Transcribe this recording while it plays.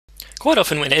Quite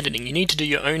often when editing, you need to do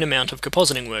your own amount of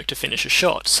compositing work to finish a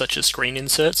shot, such as screen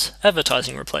inserts,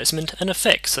 advertising replacement, and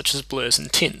effects such as blurs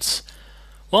and tints.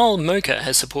 While Mocha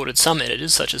has supported some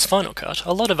editors such as Final Cut,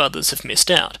 a lot of others have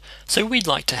missed out, so we'd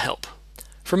like to help.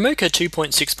 From Mocha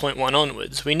 2.6.1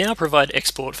 onwards, we now provide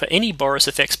export for any Boris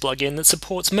Effects plugin that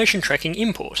supports motion tracking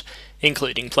import,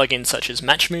 including plugins such as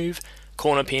Match Move,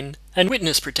 Corner Pin, and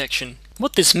Witness Protection.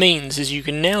 What this means is you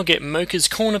can now get Mocha's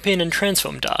corner pin and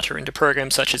transform data into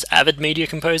programs such as Avid Media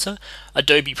Composer,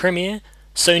 Adobe Premiere,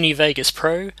 Sony Vegas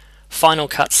Pro, Final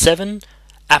Cut 7,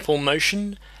 Apple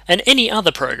Motion, and any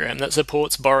other program that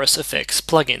supports Boris Effects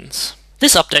plugins.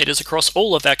 This update is across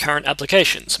all of our current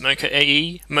applications, Mocha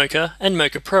AE, Mocha, and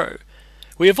Mocha Pro.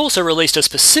 We have also released a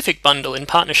specific bundle in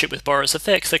partnership with Boris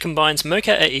Effects that combines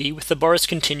Mocha AE with the Boris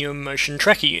Continuum motion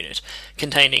tracker unit,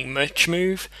 containing Match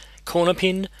Move, Corner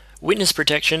Pin, Witness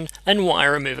Protection, and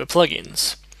Wire Remover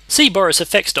plugins. See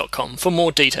boriseffects.com for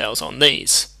more details on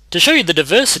these. To show you the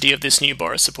diversity of this new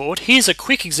Boris support, here's a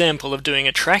quick example of doing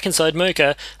a track inside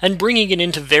Mocha and bringing it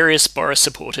into various Boris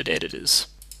supported editors.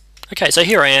 Okay, so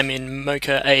here I am in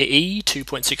Mocha AE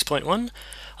 2.6.1.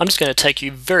 I'm just going to take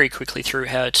you very quickly through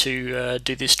how to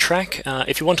do this track.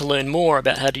 If you want to learn more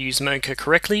about how to use Mocha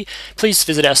correctly, please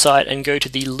visit our site and go to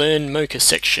the Learn Mocha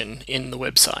section in the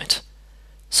website.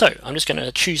 So, I'm just going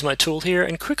to choose my tool here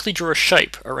and quickly draw a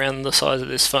shape around the size of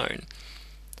this phone.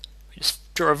 Just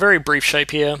draw a very brief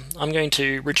shape here. I'm going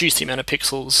to reduce the amount of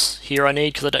pixels here I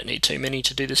need because I don't need too many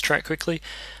to do this track quickly.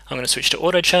 I'm going to switch to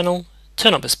Auto Channel,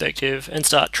 turn on Perspective, and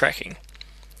start tracking.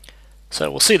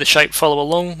 So we'll see the shape follow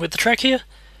along with the track here.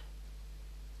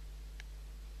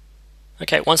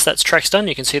 Okay, once that track's done,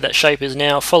 you can see that shape is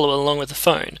now following along with the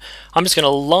phone. I'm just going to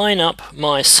line up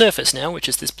my surface now, which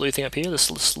is this blue thing up here.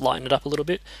 Let's lighten it up a little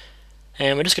bit.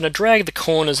 And we're just going to drag the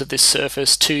corners of this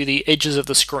surface to the edges of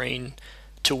the screen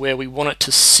to where we want it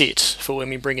to sit for when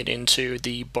we bring it into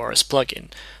the Boris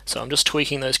plugin. So I'm just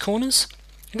tweaking those corners.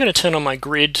 I'm going to turn on my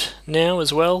grid now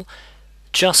as well,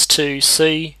 just to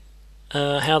see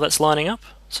how that's lining up.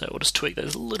 So we'll just tweak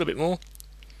those a little bit more.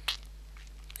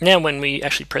 Now when we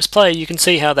actually press play, you can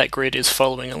see how that grid is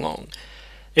following along.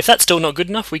 If that's still not good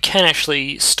enough, we can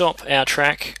actually stop our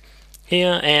track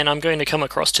here, and I'm going to come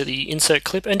across to the insert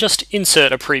clip and just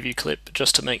insert a preview clip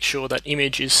just to make sure that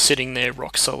image is sitting there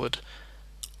rock solid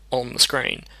on the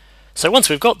screen. So once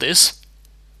we've got this,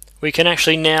 we can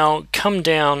actually now come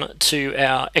down to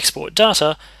our export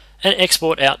data and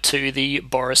export out to the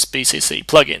Boris BCC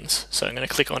plugins. So I'm going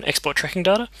to click on Export Tracking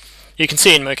Data. You can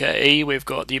see in Mocha AE we've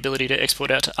got the ability to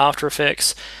export out to After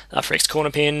Effects, After Effects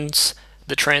corner pins,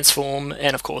 the transform,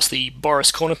 and of course the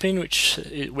Boris corner pin, which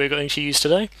we're going to use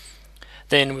today.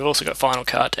 Then we've also got Final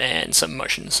Cut and some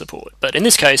motion support. But in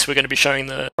this case we're going to be showing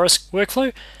the Boris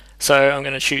workflow. So I'm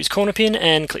going to choose corner pin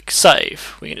and click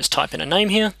Save. We can just type in a name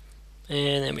here,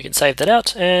 and then we can save that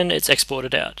out, and it's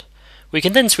exported out. We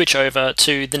can then switch over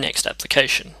to the next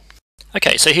application.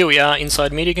 Okay, so here we are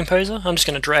inside Media Composer. I'm just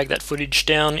going to drag that footage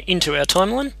down into our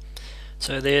timeline.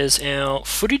 So there's our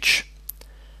footage.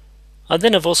 I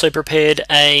then have also prepared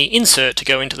a insert to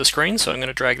go into the screen, so I'm going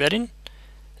to drag that in.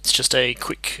 It's just a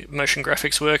quick motion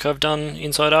graphics work I've done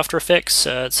inside After Effects.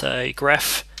 It's a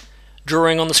graph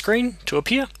drawing on the screen to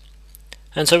appear.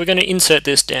 And so we're going to insert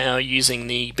this now using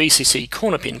the BCC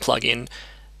Corner Pin plugin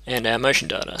and our motion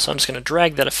data. So I'm just going to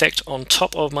drag that effect on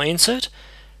top of my insert,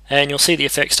 and you'll see the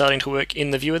effect starting to work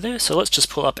in the viewer there. So let's just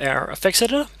pull up our effects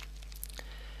editor.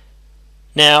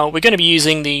 Now we're going to be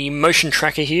using the motion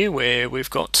tracker here, where we've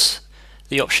got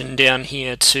the option down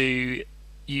here to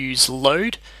use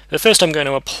load. But first I'm going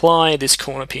to apply this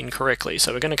corner pin correctly.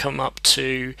 So we're going to come up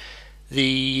to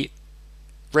the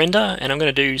render, and I'm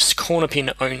going to do corner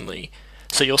pin only.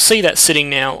 So you'll see that sitting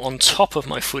now on top of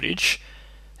my footage.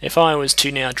 If I was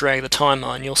to now drag the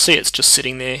timeline, you'll see it's just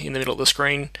sitting there in the middle of the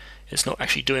screen. It's not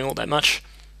actually doing all that much.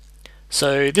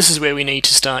 So this is where we need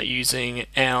to start using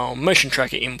our motion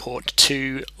tracker import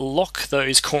to lock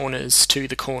those corners to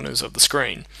the corners of the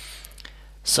screen.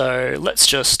 So let's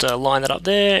just line that up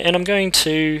there, and I'm going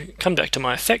to come back to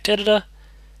my effect editor,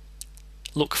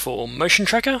 look for motion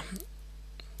tracker.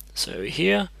 So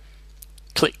here,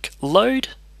 click load.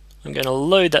 I'm going to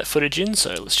load that footage in,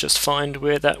 so let's just find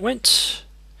where that went.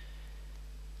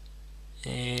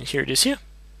 And here it is here.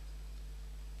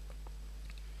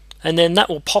 And then that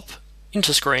will pop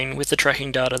into screen with the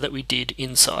tracking data that we did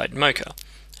inside Mocha.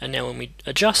 And now when we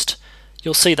adjust,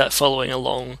 you'll see that following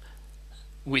along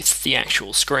with the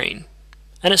actual screen.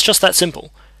 And it's just that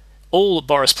simple. All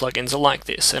Boris plugins are like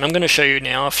this, and I'm going to show you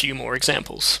now a few more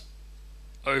examples.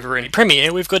 Over in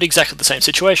Premiere, we've got exactly the same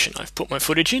situation. I've put my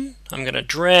footage in, I'm going to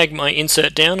drag my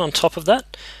insert down on top of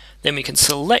that. Then we can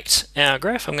select our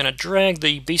graph. I'm going to drag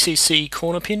the BCC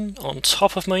corner pin on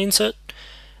top of my insert.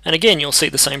 And again, you'll see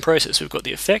the same process. We've got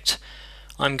the effect.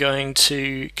 I'm going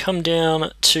to come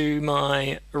down to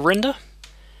my render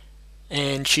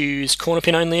and choose corner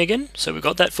pin only again. So we've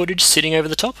got that footage sitting over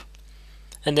the top.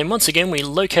 And then once again, we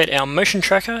locate our motion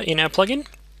tracker in our plugin.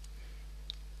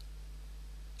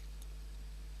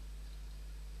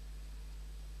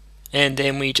 And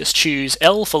then we just choose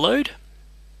L for load.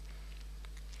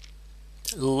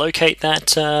 Locate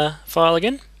that file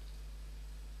again.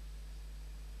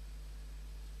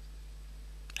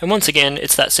 And once again,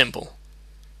 it's that simple.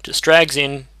 Just drags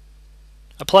in,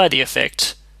 apply the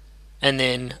effect, and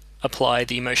then apply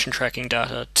the motion tracking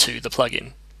data to the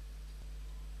plugin.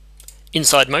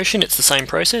 Inside Motion, it's the same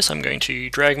process. I'm going to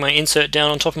drag my insert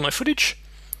down on top of my footage,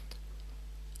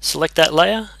 select that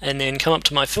layer, and then come up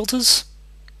to my filters,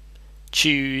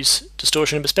 choose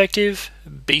Distortion and Perspective,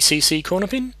 BCC corner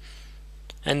pin,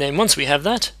 and then once we have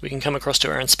that, we can come across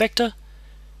to our inspector,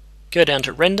 go down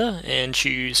to Render and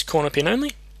choose corner pin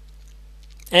only,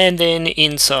 and then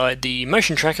inside the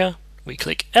motion tracker, we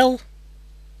click L,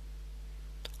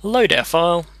 load our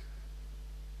file,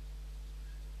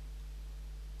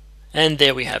 and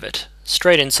there we have it,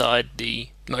 straight inside the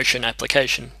motion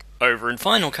application. Over in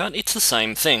Final Cut, it's the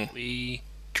same thing. We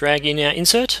drag in our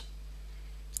insert,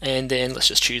 and then let's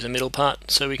just choose a middle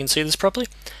part so we can see this properly.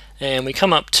 And we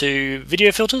come up to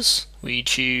Video Filters, we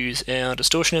choose our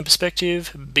Distortion and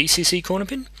Perspective BCC corner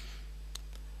pin,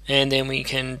 and then we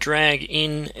can drag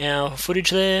in our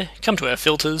footage there, come to our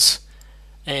filters,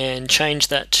 and change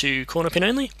that to corner pin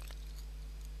only.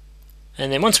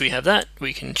 And then once we have that,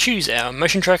 we can choose our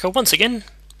motion tracker once again,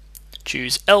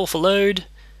 choose L for load,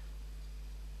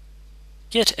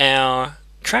 get our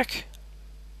track,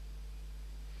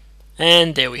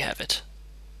 and there we have it.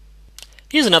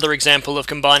 Here's another example of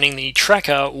combining the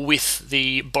tracker with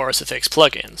the Boris Effects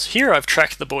plugins. Here I've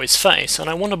tracked the boy's face and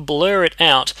I want to blur it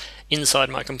out inside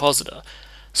my compositor.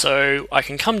 So I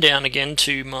can come down again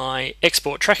to my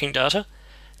export tracking data.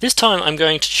 This time I'm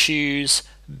going to choose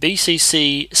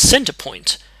BCC center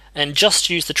point and just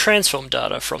use the transform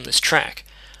data from this track.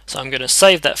 So I'm going to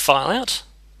save that file out,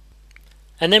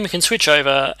 and then we can switch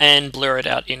over and blur it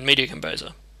out in Media Composer.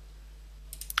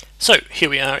 So here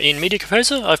we are in Media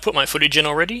Composer. I've put my footage in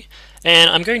already,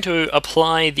 and I'm going to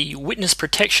apply the Witness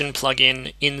Protection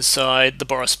plugin inside the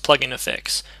Boris plugin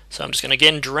effects. So I'm just going to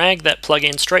again drag that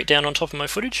plugin straight down on top of my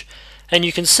footage, and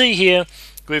you can see here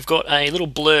we've got a little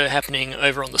blur happening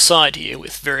over on the side here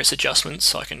with various adjustments.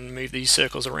 So I can move these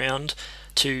circles around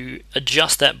to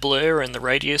adjust that blur and the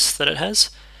radius that it has.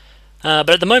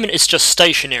 But at the moment it's just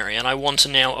stationary, and I want to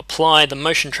now apply the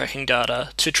motion tracking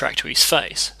data to track to his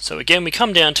face. So again, we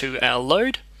come down to our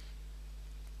load.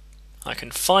 I can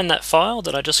find that file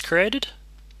that I just created,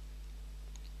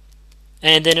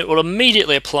 and then it will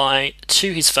immediately apply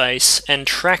to his face and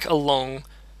track along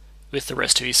with the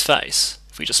rest of his face.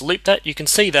 If we just loop that, you can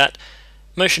see that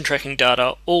motion tracking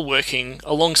data all working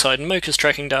alongside Mocha's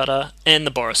tracking data and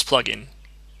the Boris plugin.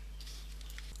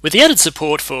 With the added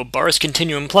support for Boris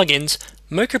Continuum plugins,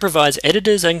 Mocha provides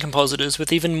editors and compositors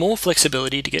with even more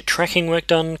flexibility to get tracking work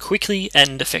done quickly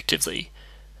and effectively.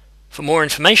 For more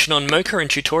information on Mocha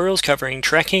and tutorials covering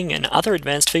tracking and other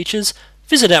advanced features,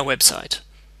 visit our website.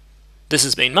 This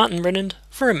has been Martin Brennan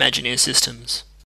for Imagineer Systems.